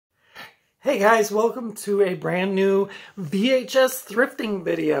Hey guys, welcome to a brand new VHS thrifting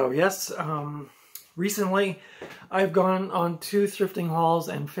video. Yes, recently I've gone on 2 thrifting hauls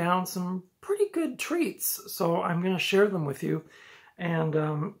and found some pretty good treats. So I'm going to share them with you.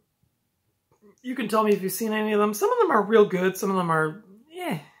 And you can tell me if you've seen any of them. Some of them are real good. Some of them are,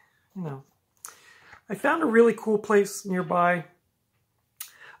 I found a really cool place nearby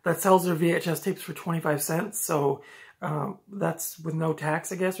that sells their VHS tapes for 25 cents. So that's with no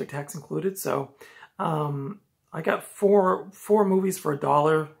tax, I guess, or tax included. So I got four movies for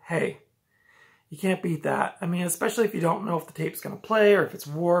 $1. Hey, you can't beat that. I mean, especially if you don't know if the tape's going to play or if it's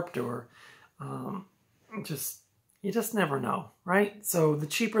warped or you just never know, right? So the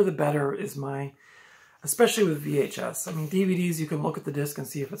cheaper the better is especially with VHS. I mean, DVDs, you can look at the disc and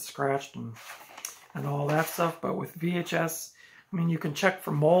see if it's scratched and all that stuff. But with VHS, I mean, you can check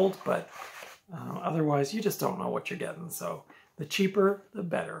for mold, but otherwise, you just don't know what you're getting. So the cheaper, the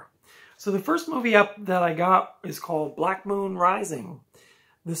better. So the first movie up that I got is called Black Moon Rising.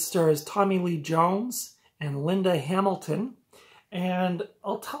 This stars Tommy Lee Jones and Linda Hamilton. And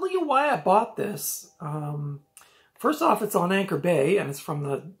I'll tell you why I bought this. First off, it's on Anchor Bay, and it's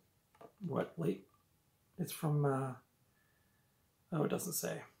from it's from, oh, it doesn't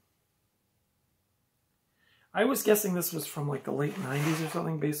say. I was guessing this was from like the late 90s or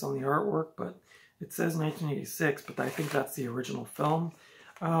something based on the artwork, but it says 1986, but I think that's the original film.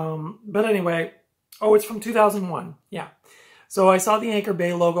 But anyway, oh, it's from 2001. Yeah. So I saw the Anchor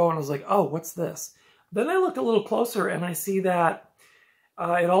Bay logo and I was like, oh, what's this? Then I looked a little closer and I see that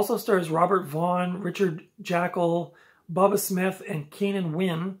it also stars Robert Vaughn, Richard Jackal, Bubba Smith, and Keenan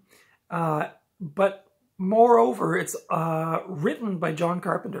Wynn. But moreover, it's written by John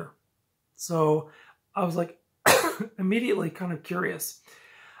Carpenter. So I was like, immediately kind of curious.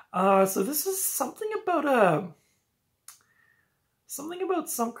 So this is something about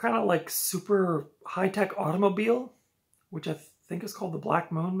some kind of like super high-tech automobile, which I think is called the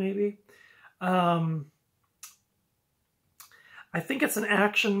Black Moon, maybe. I think it's an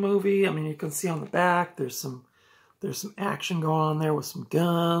action movie. I mean, you can see on the back there's some action going on there with some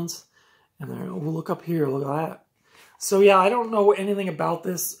guns, and then we'll look up here. Look at that. So yeah, I don't know anything about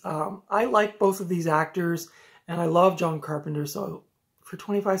this. I like both of these actors, and I love John Carpenter, so for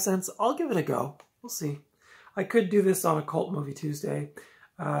 25 cents, I'll give it a go. We'll see. I could do this on a Cult Movie Tuesday.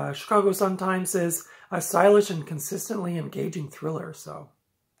 Chicago Sun-Times says, a stylish and consistently engaging thriller, so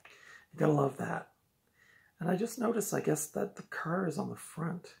you gotta love that. And I just noticed, I guess, that the car is on the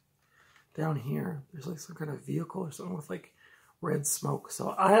front. Down here, there's like some kind of vehicle or something with like red smoke.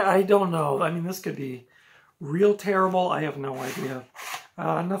 So I don't know. I mean, this could be real terrible. I have no idea.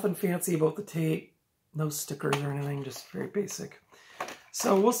 Nothing fancy about the tape. No stickers or anything. Just very basic.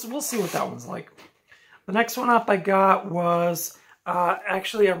 So we'll see what that one's like. The next one up I got was...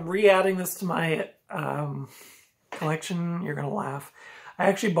 actually, I'm re-adding this to my collection. You're going to laugh. I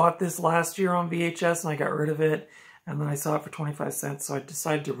actually bought this last year on VHS and I got rid of it. And then I saw it for 25 cents. So I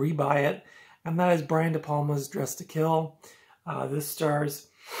decided to re-buy it. And that is Brian De Palma's Dressed to Kill. This stars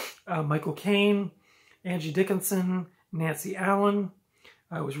Michael Caine, Angie Dickinson, Nancy Allen.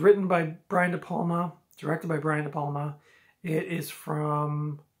 It was written by Brian De Palma, directed by Brian De Palma. It is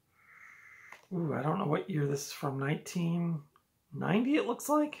from, I don't know what year this is from, 1990 it looks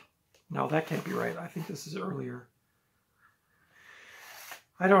like? No, that can't be right. I think this is earlier.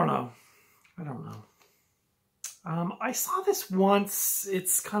 I don't know. I saw this once.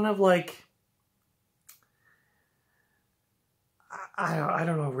 It's kind of like, I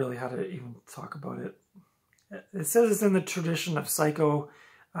don't know really how to even talk about it. It says it's in the tradition of Psycho,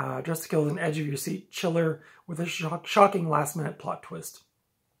 Dressed to Kill with an edge-of-your-seat chiller with a shocking last-minute plot twist.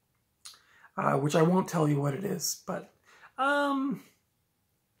 Which I won't tell you what it is, but it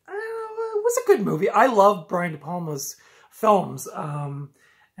was a good movie. I love Brian De Palma's films. And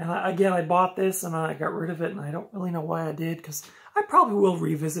again, I bought this and I got rid of it, and I don't really know why I did, because I probably will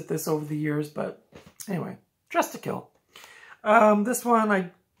revisit this over the years, but anyway, Dressed to Kill. This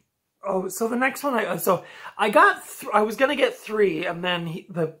one, so the next one, I was going to get 3, and then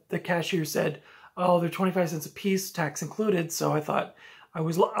the cashier said, oh, they're 25 cents a piece, tax included, so I thought I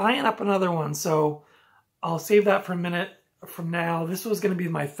was eyeing up another one, so I'll save that for a minute from now. This was going to be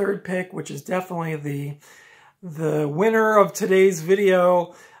my 3rd pick, which is definitely the winner of today's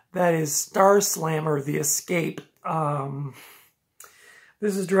video. That is Star Slammer, The Escape.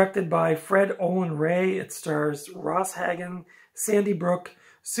 This is directed by Fred Olen Ray. It stars Ross Hagen, Sandy Brooke,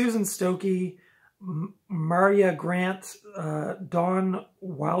 Susan Stokey, Maria Grant, Dawn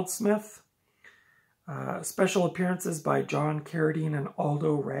Wildsmith. Special appearances by John Carradine and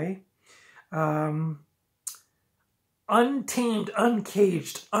Aldo Ray. Untamed,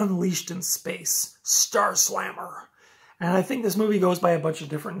 Uncaged, Unleashed in Space, Star Slammer. And I think this movie goes by a bunch of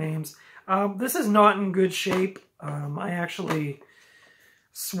different names. This is not in good shape. I actually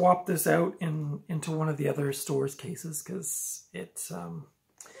swapped this out into one of the other store's cases because it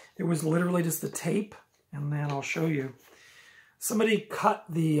was literally just the tape. And then I'll show you. Somebody cut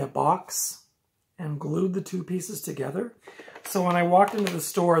the box and glued the two pieces together. So when I walked into the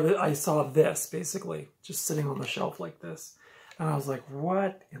store, I saw this, basically, just sitting on the shelf like this. And I was like,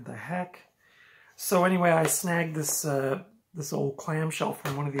 what in the heck? So anyway, I snagged this this old clamshell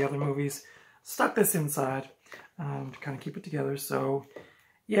from one of the other movies, stuck this inside to kind of keep it together. So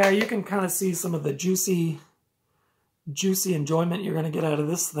yeah, you can kind of see some of the juicy enjoyment you're going to get out of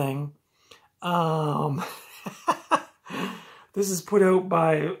this thing. This is put out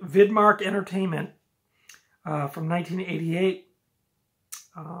by Vidmark Entertainment from 1988.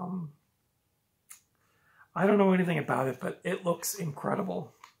 I don't know anything about it, but it looks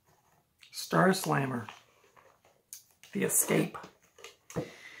incredible. Star Slammer. The Escape.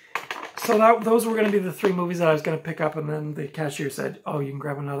 So those were going to be the three movies that I was going to pick up, and then the cashier said, oh, you can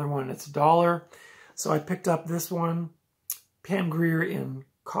grab another one. It's $1. So I picked up this one, Pam Grier in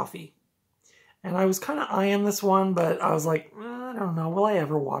Coffee. And I was kind of eyeing this one, but I was like, I don't know, will I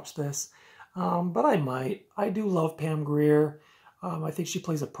ever watch this? But I might. I do love Pam Grier. I think she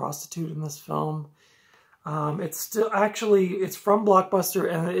plays a prostitute in this film. It's still, actually, it's from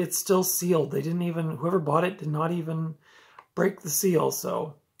Blockbuster, and it's still sealed. They didn't even, whoever bought it did not even break the seal,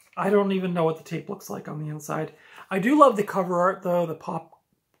 so I don't even know what the tape looks like on the inside. I do love the cover art, though, the pop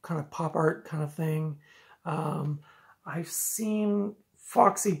art kind of thing. I've seen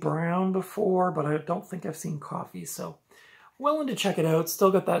Foxy Brown before, but I don't think I've seen Coffee, so willing to check it out.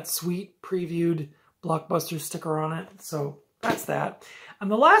 Still got that sweet previewed Blockbuster sticker on it, so that's that. And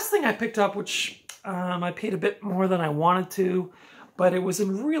the last thing I picked up, which I paid a bit more than I wanted to, but it was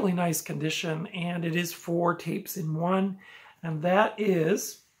in really nice condition, and it is 4 tapes in one, and that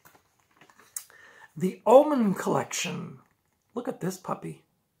is the Omen collection. Look at this puppy.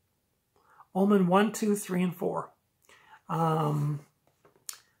 Omen 1, 2, 3, and 4.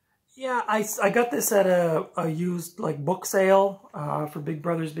 Yeah, I got this at a used book sale for Big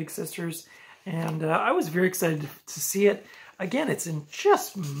Brothers Big Sisters, and I was very excited to see it. Again, it's in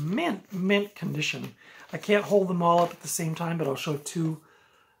just mint condition. I can't hold them all up at the same time, but I'll show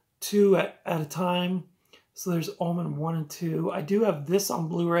two at a time. So there's Omen 1 and 2. I do have this on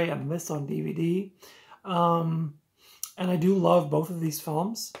Blu-ray and this on DVD. And I do love both of these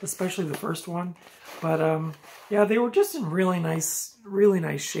films, especially the first one. But yeah, they were just in really nice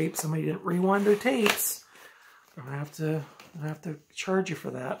shape. Somebody didn't rewind their tapes. I have to charge you for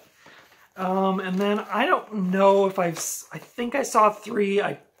that. And then I don't know if I think I saw 3.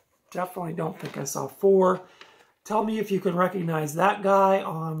 I definitely don't think I saw 4. Tell me if you can recognize that guy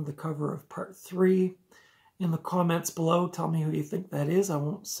on the cover of part 3 in the comments below. Tell me who you think that is. I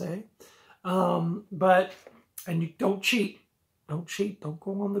won't say. And you don't cheat. Don't cheat. Don't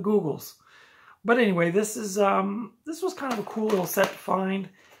go on the Googles. But anyway, this was kind of a cool little set to find.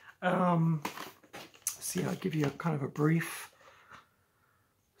 See, I'll give you kind of a brief.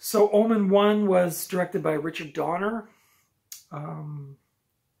 So Omen 1 was directed by Richard Donner.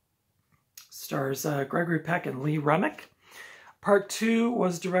 Stars Gregory Peck and Lee Remick. Part 2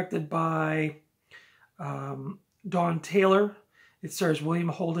 was directed by Don Taylor. It stars William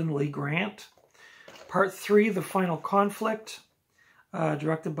Holden, Lee Grant. Part 3, The Final Conflict,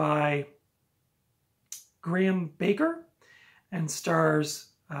 directed by Graham Baker, and stars,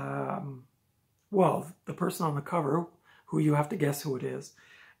 well, the person on the cover, who you have to guess who it is,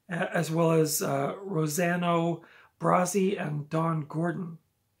 as well as Rossano Brazzi and Don Gordon.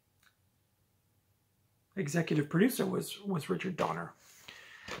 Executive producer was Richard Donner.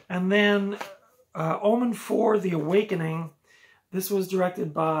 And then Omen 4, The Awakening. This was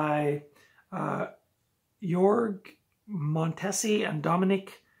directed by Jorg Montesi and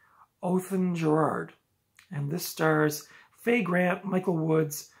Dominic Othen-Gerard. And this stars Faye Grant, Michael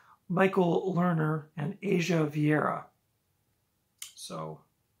Woods, Michael Lerner, and Asia Vieira. So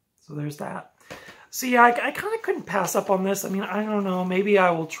there's that. So yeah, I kind of couldn't pass up on this. I mean, I don't know. Maybe I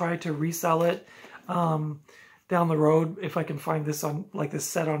will try to resell it down the road if I can find this on this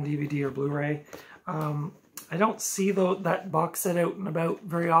set on DVD or Blu-ray. I don't see that box set out and about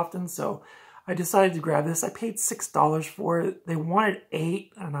very often, so I decided to grab this. I paid $6 for it. They wanted $8,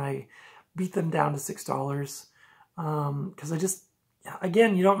 and I beat them down to $6 because I just,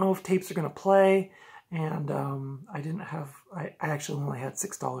 again, you don't know if tapes are going to play, and I actually only had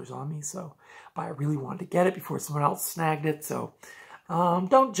 $6 on me, so, but I really wanted to get it before someone else snagged it, so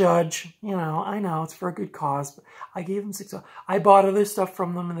Don't judge. You know, I know it's for a good cause, but I gave them 6. I bought other stuff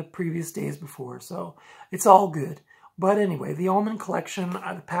from them in the previous days before, so it's all good. But anyway, the Almond collection,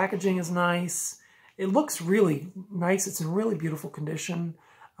 the packaging is nice. It looks really nice. It's in really beautiful condition.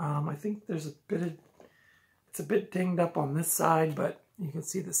 I think there's it's a bit dinged up on this side, but you can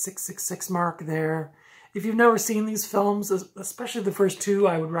see the 666 mark there. If you've never seen these films, especially the first 2,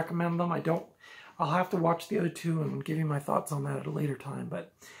 I would recommend them. I'll have to watch the other 2 and give you my thoughts on that at a later time.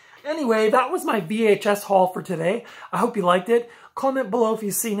 But anyway, that was my VHS haul for today. I hope you liked it. Comment below if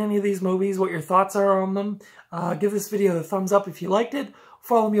you've seen any of these movies, what your thoughts are on them. Give this video the thumbs up if you liked it.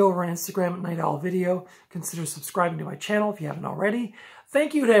 Follow me over on Instagram at Night Owl Video. Consider subscribing to my channel if you haven't already.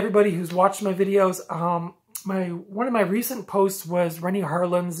 Thank you to everybody who's watched my videos. One of my recent posts was Rennie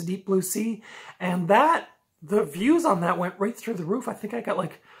Harlin's Deep Blue Sea, and the views on that went right through the roof. I think I got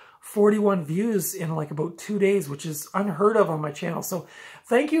like 41 views in like about 2 days, which is unheard of on my channel. So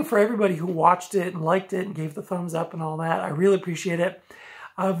thank you for everybody who watched it and liked it and gave the thumbs up and all that. I really appreciate it.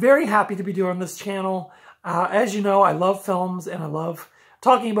 Very happy to be doing this channel. As you know, I love films and I love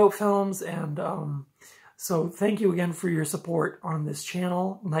talking about films, and so thank you again for your support on this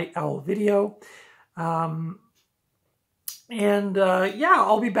channel, Night Owl Video. Yeah,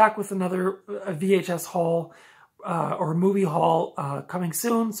 I'll be back with another VHS haul or movie haul coming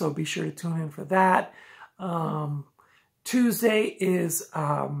soon, so be sure to tune in for that. Tuesday is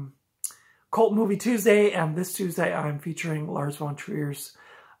Cult Movie Tuesday, and this Tuesday I'm featuring Lars von Trier's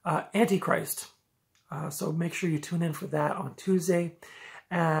Antichrist. So make sure you tune in for that on Tuesday.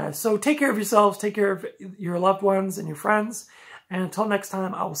 So take care of yourselves, take care of your loved ones and your friends, and until next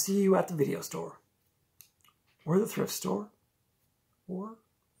time, I will see you at the video store, or the thrift store, or,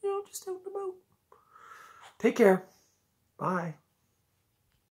 you know, just out and about. Take care. Bye.